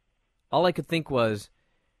book, all I could think was,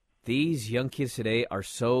 these young kids today are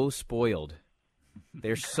so spoiled.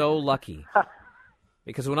 They're so lucky.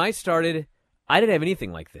 Because when I started, I didn't have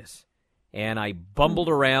anything like this. And I bumbled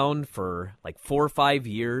around for like 4 or 5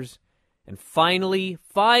 years. And finally,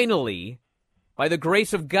 by the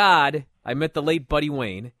grace of God, I met the late Buddy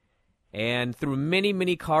Wayne. And through many,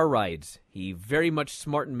 many car rides, he very much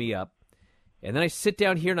smartened me up. And then I sit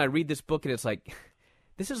down here and I read this book, and it's like,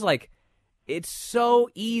 it's so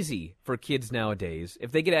easy for kids nowadays.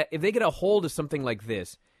 If they get a hold of something like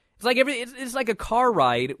this, it's like a car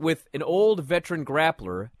ride with an old veteran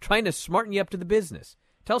grappler trying to smarten you up to the business.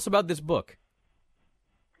 Tell us about this book.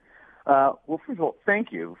 Well, first of all,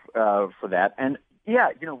 thank you for that. And yeah,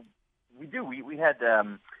 we do. We had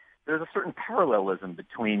there's a certain parallelism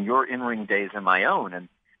between your in-ring days and my own. And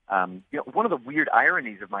one of the weird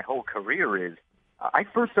ironies of my whole career is I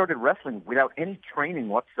first started wrestling without any training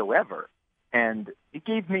whatsoever. And it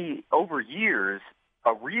gave me, over years,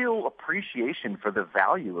 a real appreciation for the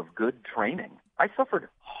value of good training. I suffered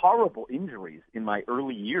horrible injuries in my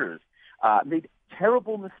early years, made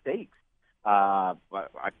terrible mistakes. I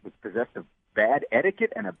was possessed of bad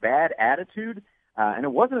etiquette and a bad attitude. And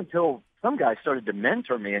it wasn't until some guy started to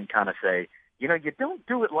mentor me and kind of say, you don't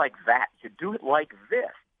do it like that. You do it like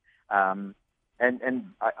this. And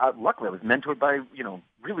luckily I was mentored by,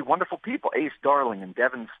 really wonderful people, Ace Darling and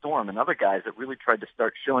Devin Storm and other guys that really tried to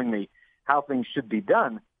start showing me how things should be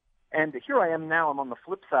done. And here I am now. I'm on the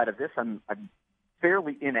flip side of this. I'm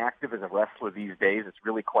fairly inactive as a wrestler these days. It's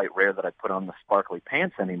really quite rare that I put on the sparkly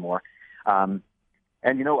pants anymore. And,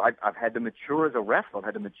 I've had to mature as a wrestler. I've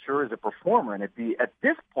had to mature as a performer. And at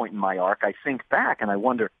this point in my arc, I think back and I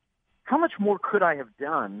wonder, how much more could I have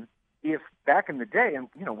done if back in the day, and,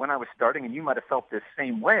 when I was starting, and you might have felt this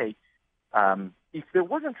same way, if there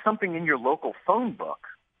wasn't something in your local phone book,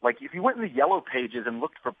 like if you went in the yellow pages and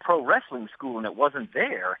looked for pro wrestling school and it wasn't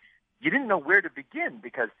there, you didn't know where to begin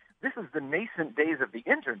because this is the nascent days of the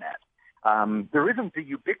internet. There isn't the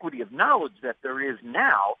ubiquity of knowledge that there is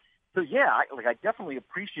now. So yeah, I definitely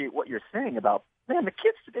appreciate what you're saying about, man, the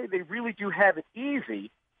kids today, they really do have it easy.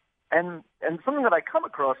 And something that I come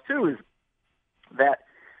across too is that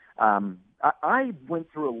I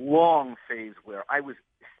went through a long phase where I was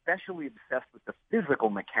especially obsessed with the physical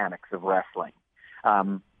mechanics of wrestling.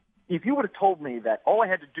 If you would have told me that all I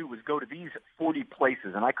had to do was go to these 40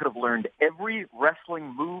 places and I could have learned every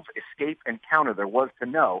wrestling move, escape, and counter there was to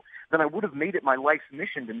know, then I would have made it my life's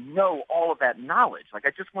mission to know all of that knowledge. Like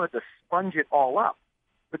I just wanted to sponge it all up.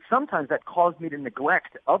 But sometimes that caused me to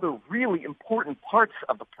neglect other really important parts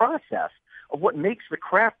of the process of what makes the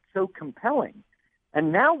craft so compelling.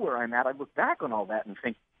 And now where I'm at, I look back on all that and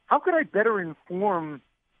think, how could I better inform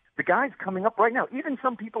the guys coming up right now, even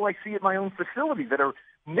some people I see at my own facility that are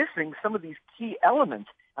missing some of these key elements?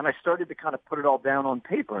 And I started to kind of put it all down on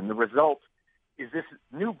paper. And the result is this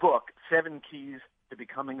new book, 7 Keys to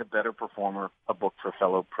Becoming a Better Performer, a book for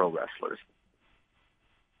fellow pro wrestlers.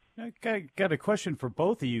 I got a question for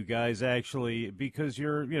both of you guys, actually, because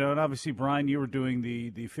you're, and obviously, Brian, you were doing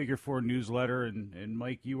the Figure 4 newsletter, and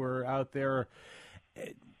Mike, you were out there.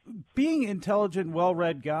 Being intelligent,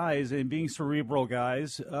 well-read guys and being cerebral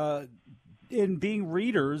guys, and being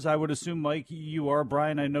readers, I would assume, Mike, you are.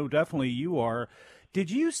 Brian, I know definitely you are. Did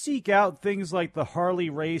you seek out things like the Harley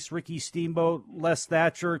Race, Ricky Steamboat, Les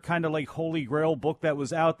Thatcher, kind of like Holy Grail book that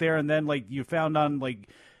was out there, and then like you found on like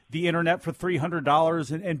the internet for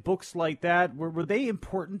 $300 and books like that? Were they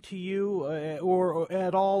important to you or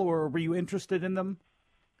at all, or were you interested in them?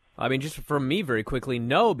 I mean, just for me, very quickly,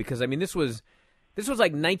 no, because I mean, this was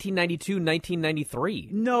like 1992, 1993.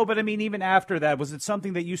 No, but I mean, even after that, was it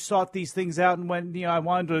something that you sought these things out and when I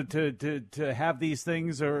wanted to have these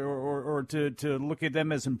things or to look at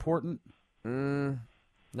them as important?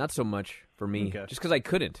 Not so much for me, okay. Just because I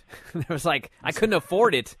couldn't. It was like I couldn't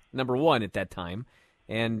afford it. Number one at that time,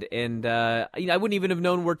 and I wouldn't even have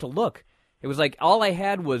known where to look. It was like all I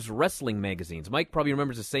had was wrestling magazines. Mike probably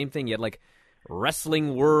remembers the same thing. You had like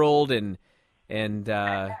Wrestling World and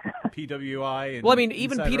PWI. And well, I mean,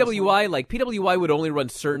 even PWI, wrestling. like PWI would only run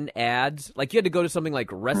certain ads. Like you had to go to something like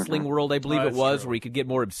Wrestling World, I believe it was, where you could get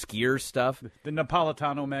more obscure stuff. The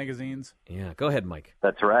Napolitano magazines. Yeah, go ahead, Mike.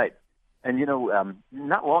 That's right. And,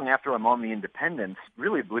 not long after I'm on the Independence,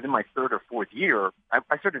 really within my 3rd or 4th year,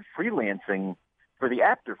 I started freelancing for the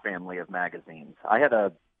Apter family of magazines. I had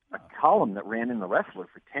a column that ran in The Wrestler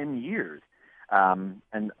for 10 years. And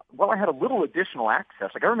I had a little additional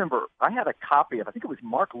access. Like I remember I had a copy of, I think it was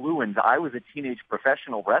Mark Lewin's I Was a Teenage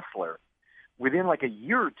Professional Wrestler within like a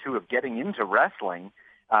year or two of getting into wrestling.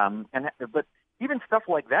 But even stuff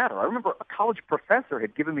like that, or I remember a college professor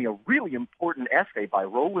had given me a really important essay by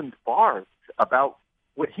Roland Barthes about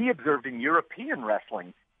what he observed in European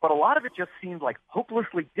wrestling. but a lot of it just seemed like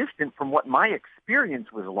hopelessly distant from what my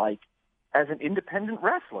experience was like as an independent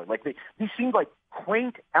wrestler. Like these seemed like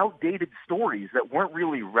quaint, outdated stories that weren't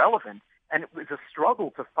really relevant, and it was a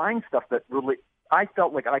struggle to find stuff that really I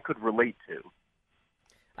felt like I could relate to.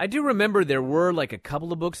 I do remember there were like a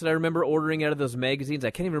couple of books that I remember ordering out of those magazines.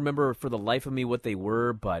 I can't even remember for the life of me what they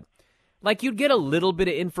were, but like you'd get a little bit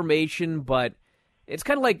of information, but it's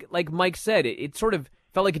kind of like Mike said, it sort of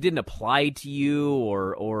felt like it didn't apply to you,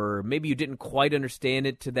 or maybe you didn't quite understand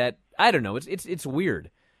it to that. I don't know. It's weird.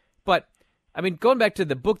 But I mean, going back to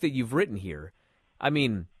the book that you've written here, I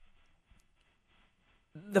mean,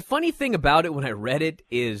 the funny thing about it when I read it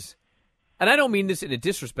is, and I don't mean this in a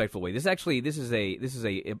disrespectful way. This is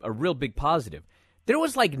a real big positive. There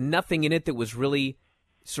was like nothing in it that was really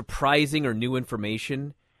surprising or new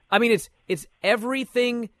information. I mean, it's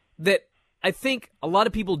everything that I think a lot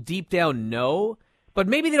of people deep down know, but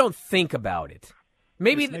maybe they don't think about it.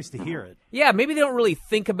 Maybe it's nice to hear it. Yeah, maybe they don't really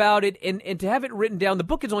think about it, and to have it written down. The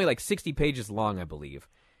book is only like 60 pages long, I believe,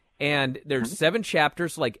 and there's 7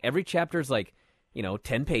 chapters. So like every chapter is like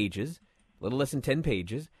 10 pages, a little less than 10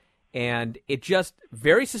 pages. And it just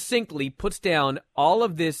very succinctly puts down all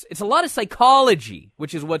of this. It's a lot of psychology,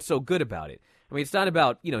 which is what's so good about it. I mean, it's not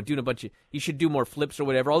about, doing a bunch of, you should do more flips or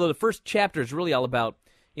whatever. Although the first chapter is really all about,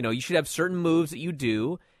 you should have certain moves that you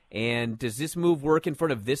do. And does this move work in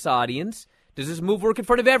front of this audience? Does this move work in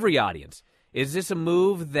front of every audience? Is this a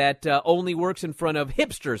move that only works in front of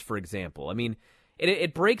hipsters, for example? I mean,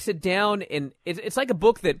 it breaks it down, and it's like a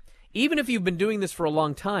book that, even if you've been doing this for a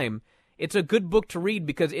long time, it's a good book to read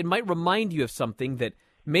because it might remind you of something that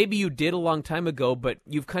maybe you did a long time ago, but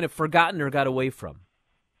you've kind of forgotten or got away from.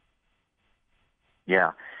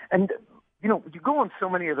 Yeah. And, you go on so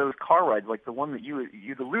many of those car rides, like the one that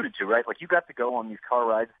you'd alluded to, right? Like you got to go on these car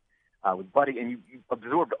rides with Buddy, and you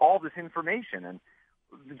absorbed all this information. And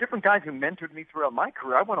the different guys who mentored me throughout my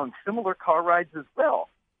career, I went on similar car rides as well.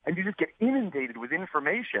 And you just get inundated with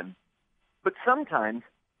information. But sometimes,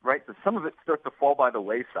 right, that some of it starts to fall by the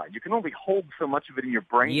wayside. You can only hold so much of it in your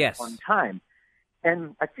brain at one time.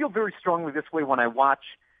 And I feel very strongly this way when I watch,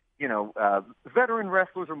 veteran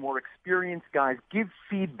wrestlers or more experienced guys give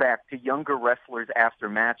feedback to younger wrestlers after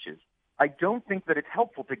matches. I don't think that it's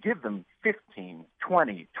helpful to give them 15,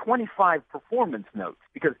 20, 25 performance notes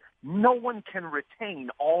because no one can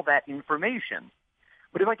retain all that information.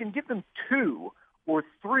 But if I can give them 2 or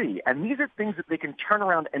 3, and these are things that they can turn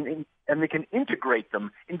around and they can integrate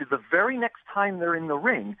them into the very next time they're in the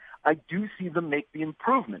ring, I do see them make the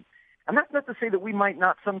improvement. And that's not to say that we might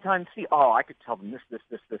not sometimes see, I could tell them this,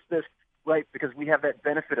 right, because we have that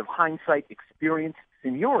benefit of hindsight, experience,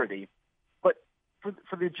 seniority. But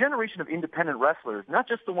for the generation of independent wrestlers, not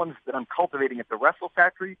just the ones that I'm cultivating at the Wrestle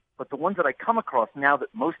Factory, but the ones that I come across now that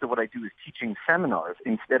most of what I do is teaching seminars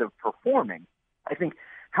instead of performing, I think,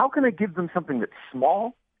 how can I give them something that's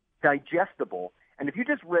small, digestible, and if you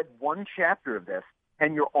just read one chapter of this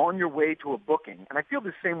and you're on your way to a booking, and I feel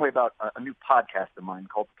the same way about a new podcast of mine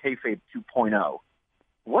called Kayfabe 2.0,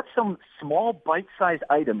 what's some small bite-sized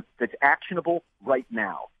item that's actionable right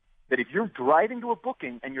now? That if you're driving to a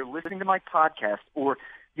booking and you're listening to my podcast or,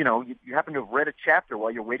 you happen to have read a chapter while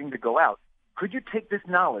you're waiting to go out, could you take this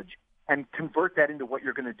knowledge and convert that into what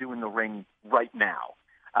you're going to do in the ring right now?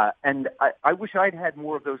 And I wish I'd had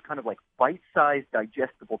more of those kind of like bite-sized,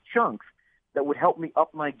 digestible chunks that would help me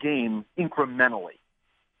up my game incrementally.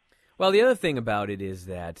 Well, the other thing about it is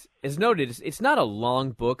that, as noted, it's not a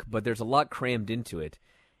long book, but there's a lot crammed into it.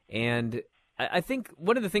 And I think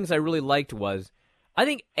one of the things I really liked was, I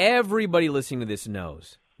think everybody listening to this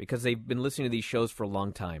knows, because they've been listening to these shows for a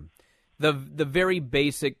long time, the very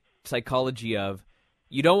basic psychology of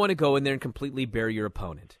you don't want to go in there and completely bury your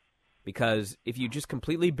opponent. Because if you just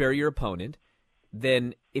completely bury your opponent,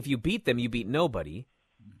 then if you beat them, you beat nobody.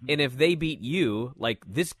 And if they beat you, like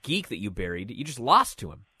this geek that you buried, you just lost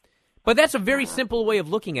to him. But that's a very simple way of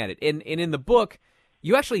looking at it. And in the book,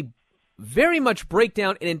 you actually very much break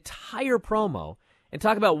down an entire promo and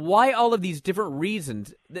talk about why all of these different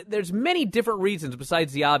reasons. There's many different reasons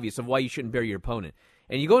besides the obvious of why you shouldn't bury your opponent.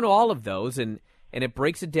 And you go into all of those, and it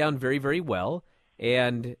breaks it down very, very well.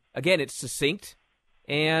 And again, it's succinct.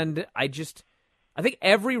 And I think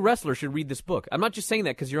every wrestler should read this book. I'm not just saying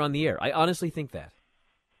that because you're on the air. I honestly think that.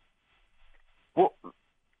 Well,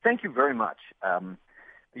 thank you very much.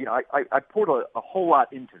 I poured a whole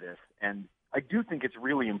lot into this, and I do think it's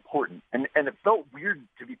really important. And it felt weird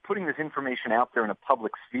to be putting this information out there in a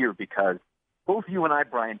public sphere because both you and I,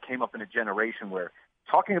 Brian, came up in a generation where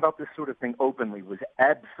talking about this sort of thing openly was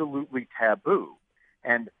absolutely taboo.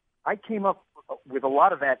 And I came up with a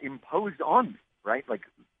lot of that imposed on me, right? Like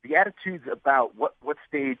the attitudes about what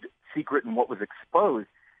stayed secret and what was exposed.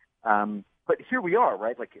 But here we are,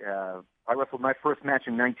 right? Like, I wrestled my first match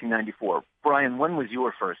in 1994. Brian, when was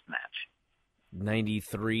your first match?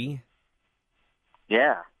 93.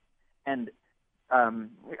 Yeah. And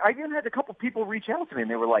I even had a couple people reach out to me,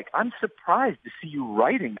 and they were like, I'm surprised to see you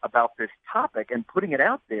writing about this topic and putting it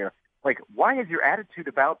out there. Like, why has your attitude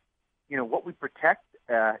about, what we protect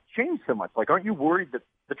changed so much? Like, aren't you worried that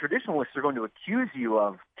the traditionalists are going to accuse you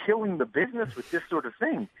of killing the business with this sort of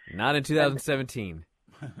thing? Not in 2017.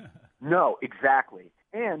 No, exactly.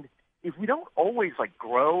 And if we don't always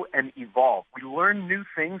grow and evolve, we learn new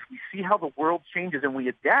things, we see how the world changes, and we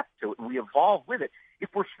adapt to it, and we evolve with it. If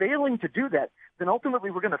we're failing to do that, then ultimately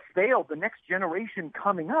we're going to fail the next generation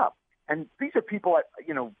coming up. And these are people,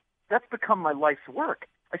 that's become my life's work.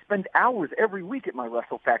 I spend hours every week at my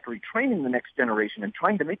Wrestle Factory training the next generation and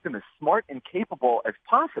trying to make them as smart and capable as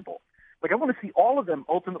possible. I want to see all of them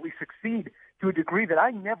ultimately succeed to a degree that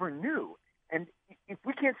I never knew. And if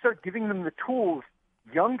we can't start giving them the tools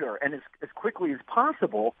younger and as quickly as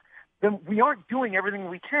possible, then we aren't doing everything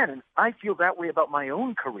we can. And I feel that way about my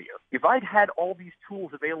own career. If I'd had all these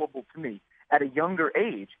tools available to me at a younger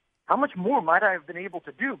age, how much more might I have been able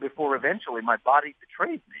to do before eventually my body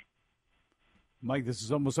betrayed me? Mike, this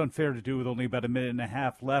is almost unfair to do with only about a minute and a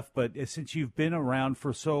half left, but since you've been around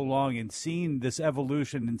for so long and seen this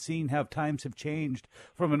evolution and seen how times have changed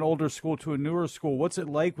from an older school to a newer school, what's it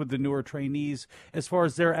like with the newer trainees as far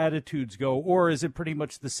as their attitudes go? Or is it pretty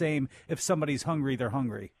much the same? If somebody's hungry, they're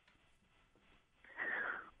hungry?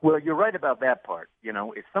 Well, you're right about that part.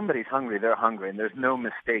 If somebody's hungry, they're hungry, and there's no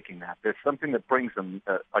mistaking that. There's something that brings them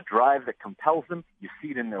a drive that compels them. You see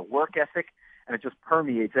it in their work ethic, and it just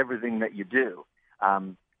permeates everything that you do.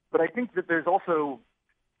 But I think that there's also,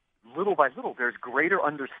 little by little, there's greater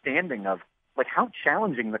understanding of how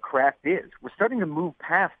challenging the craft is. We're starting to move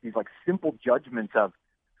past these simple judgments of,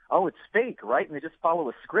 oh, it's fake, right? And they just follow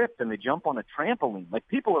a script and they jump on a trampoline.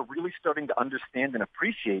 People are really starting to understand and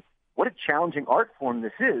appreciate what a challenging art form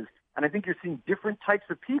this is. And I think you're seeing different types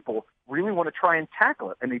of people really want to try and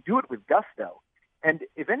tackle it, and they do it with gusto. And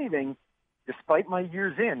if anything, despite my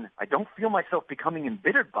years in, I don't feel myself becoming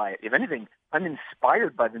embittered by it. If anything, I'm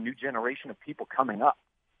inspired by the new generation of people coming up.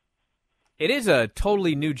 It is a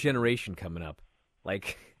totally new generation coming up. I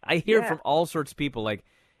hear from all sorts of people,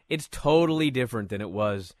 it's totally different than it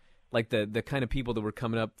was, the kind of people that were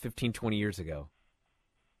coming up 15, 20 years ago.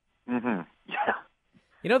 Mm-hmm. Yeah.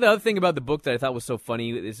 The other thing about the book that I thought was so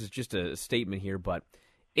funny, this is just a statement here, but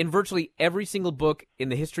in virtually every single book in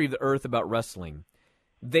the history of the earth about wrestling,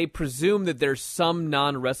 they presume that there's some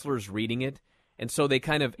non-wrestlers reading it, and so they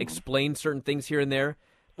kind of explain certain things here and there.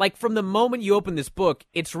 From the moment you open this book,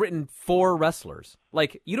 it's written for wrestlers.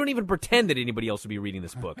 You don't even pretend that anybody else would be reading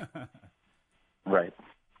this book. Right.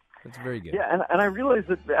 That's very good. Yeah, and I realize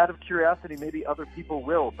that out of curiosity, maybe other people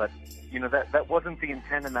will, but, that wasn't the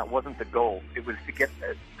intent and that wasn't the goal. It was to get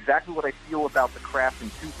exactly what I feel about the craft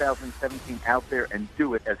in 2017 out there and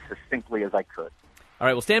do it as succinctly as I could. All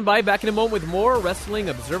right, we'll stand by. Back in a moment with more Wrestling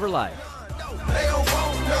Observer Live. They don't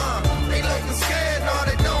want none. They looking scared, no,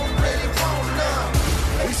 they don't really want none.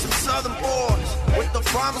 We some southern boys with the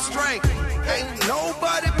promised strength. Ain't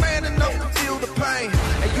nobody man enough to feel the pain.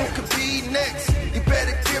 And you could be next. You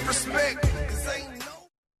better give respect. 'Cause ain't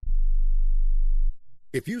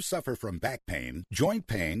If you suffer from back pain, joint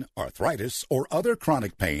pain, arthritis, or other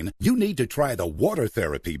chronic pain, you need to try the water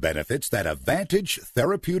therapy benefits that a Vantage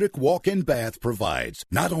Therapeutic Walk-In Bath provides.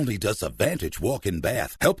 Not only does a Vantage Walk-In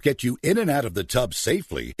Bath help get you in and out of the tub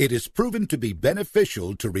safely, it is proven to be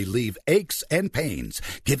beneficial to relieve aches and pains,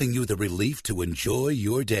 giving you the relief to enjoy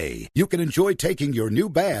your day. You can enjoy taking your new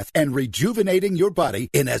bath and rejuvenating your body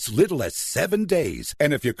in as little as 7 days.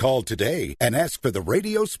 And if you call today and ask for the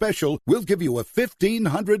radio special, we'll give you a $1,500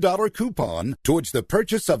 coupon towards the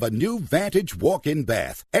purchase of a new Vantage walk-in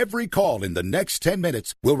bath. Every call in the next 10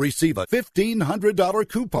 minutes will receive a $1,500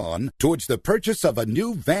 coupon towards the purchase of a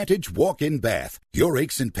new Vantage walk-in bath. Your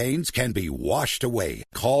aches and pains can be washed away.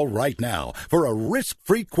 Call right now for a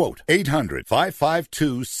risk-free quote.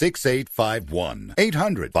 800-552-6851.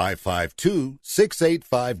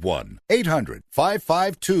 800-552-6851.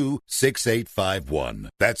 800-552-6851.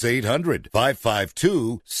 That's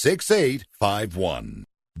 800-552-6851.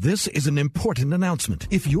 This is an important announcement.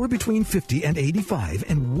 If you're between 50 and 85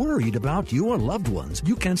 and worried about your loved ones,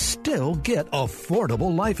 you can still get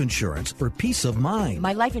affordable life insurance for peace of mind.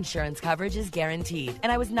 My life insurance coverage is guaranteed,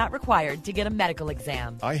 and I was not required to get a medical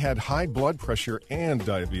exam. I had high blood pressure and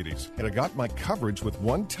diabetes, and I got my coverage with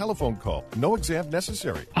one telephone call. No exam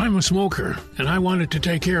necessary. I'm a smoker, and I wanted to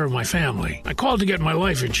take care of my family. I called to get my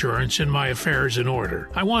life insurance and my affairs in order.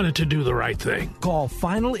 I wanted to do the right thing. Call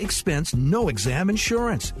Final Expense No Exam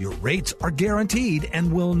Insurance. Your rates are guaranteed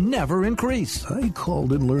and will never increase. I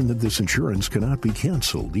called and learned that this insurance cannot be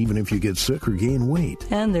canceled, even if you get sick or gain weight.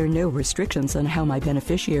 And there are no restrictions on how my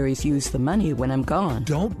beneficiaries use the money when I'm gone.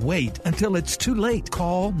 Don't wait until it's too late.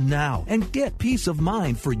 Call now and get peace of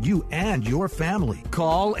mind for you and your family.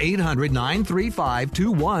 Call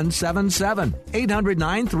 800-935-2177.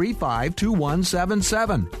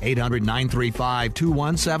 800-935-2177.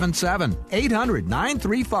 800-935-2177.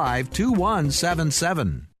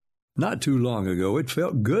 800-935-2177. Not too long ago, it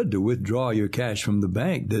felt good to withdraw your cash from the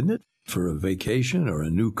bank, didn't it? For a vacation or a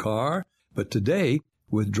new car. But today,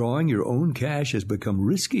 withdrawing your own cash has become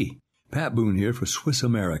risky. Pat Boone here for Swiss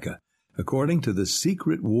America. According to The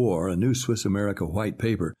Secret War, a new Swiss America white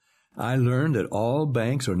paper, I learned that all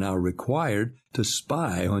banks are now required to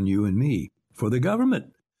spy on you and me for the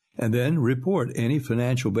government, and then report any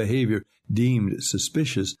financial behavior deemed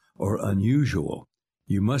suspicious or unusual.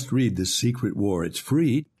 You must read The Secret War. It's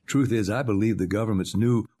free. Truth is, I believe the government's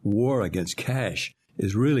new war against cash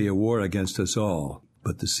is really a war against us all.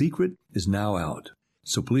 But the secret is now out.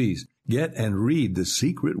 So please, get and read The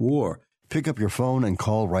Secret War. Pick up your phone and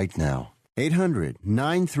call right now.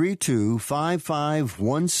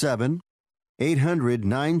 800-932-5517.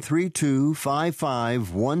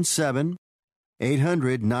 800-932-5517.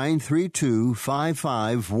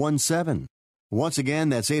 800-932-5517. Once again,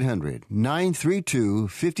 that's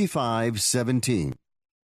 800-932-5517.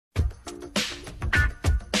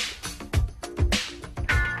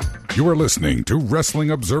 You are listening to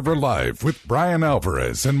Wrestling Observer Live with Brian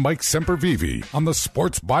Alvarez and Mike Semperveve on the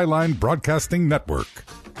Sports Byline Broadcasting Network.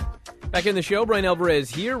 Back in the show, Brian Alvarez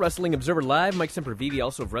here, Wrestling Observer Live. Mike Semperveve,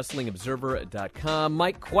 also of WrestlingObserver.com.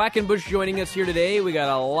 Mike Quackenbush joining us here today. We got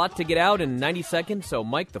a lot to get out in 90 seconds, so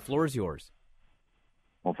Mike, the floor is yours.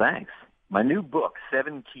 Well, thanks. My new book,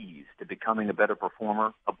 7 Keys to Becoming a Better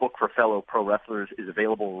Performer, a book for fellow pro wrestlers, is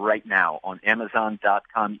available right now on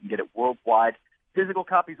Amazon.com. You can get it worldwide. Physical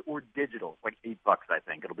copies or digital, like $8, I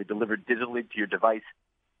think. It'll be delivered digitally to your device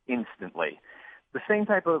instantly. The same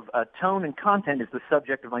type of tone and content is the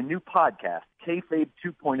subject of my new podcast, Kayfabe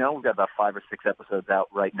 2.0. We've got about 5 or 6 episodes out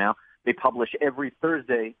right now. They publish every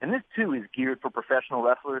Thursday, and this, too, is geared for professional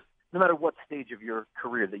wrestlers, no matter what stage of your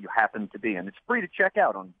career that you happen to be in. It's free to check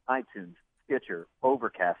out on iTunes, Stitcher,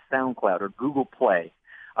 Overcast, SoundCloud, or Google Play.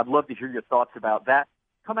 I'd love to hear your thoughts about that.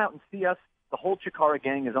 Come out and see us. The whole Chikara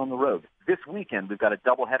gang is on the road. This weekend, we've got a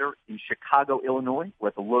doubleheader in Chicago, Illinois. We're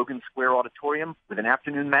at the Logan Square Auditorium with an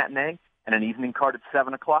afternoon matinee and an evening card at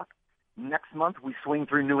 7 o'clock. Next month, we swing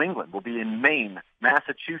through New England. We'll be in Maine,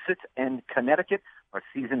 Massachusetts, and Connecticut. Our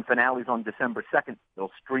season finale is on December 2nd.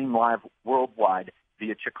 They'll stream live worldwide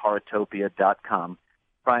via Chikaratopia.com.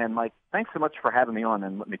 Brian, Mike, thanks so much for having me on,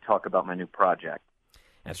 and let me talk about my new project.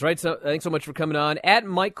 That's right. So thanks so much for coming on. At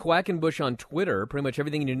Mike Quackenbush on Twitter. Pretty much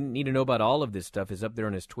everything you need to know about all of this stuff is up there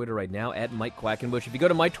on his Twitter right now, at Mike Quackenbush. If you go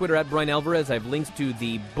to my Twitter, at Brian Alvarez, I have links to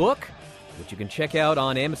the book, which you can check out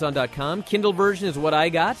on Amazon.com. Kindle version is what I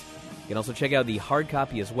got. You can also check out the hard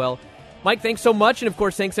copy as well. Mike, thanks so much. And, of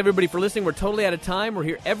course, thanks, everybody, for listening. We're totally out of time. We're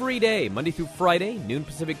here every day, Monday through Friday, noon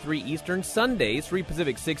Pacific, 3 Eastern, Sundays, 3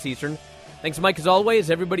 Pacific, 6 Eastern. Thanks, Mike, as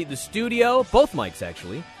always. Everybody at the studio, both Mikes,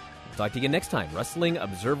 actually. We'll talk to you again next time. Wrestling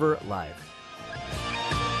Observer Live.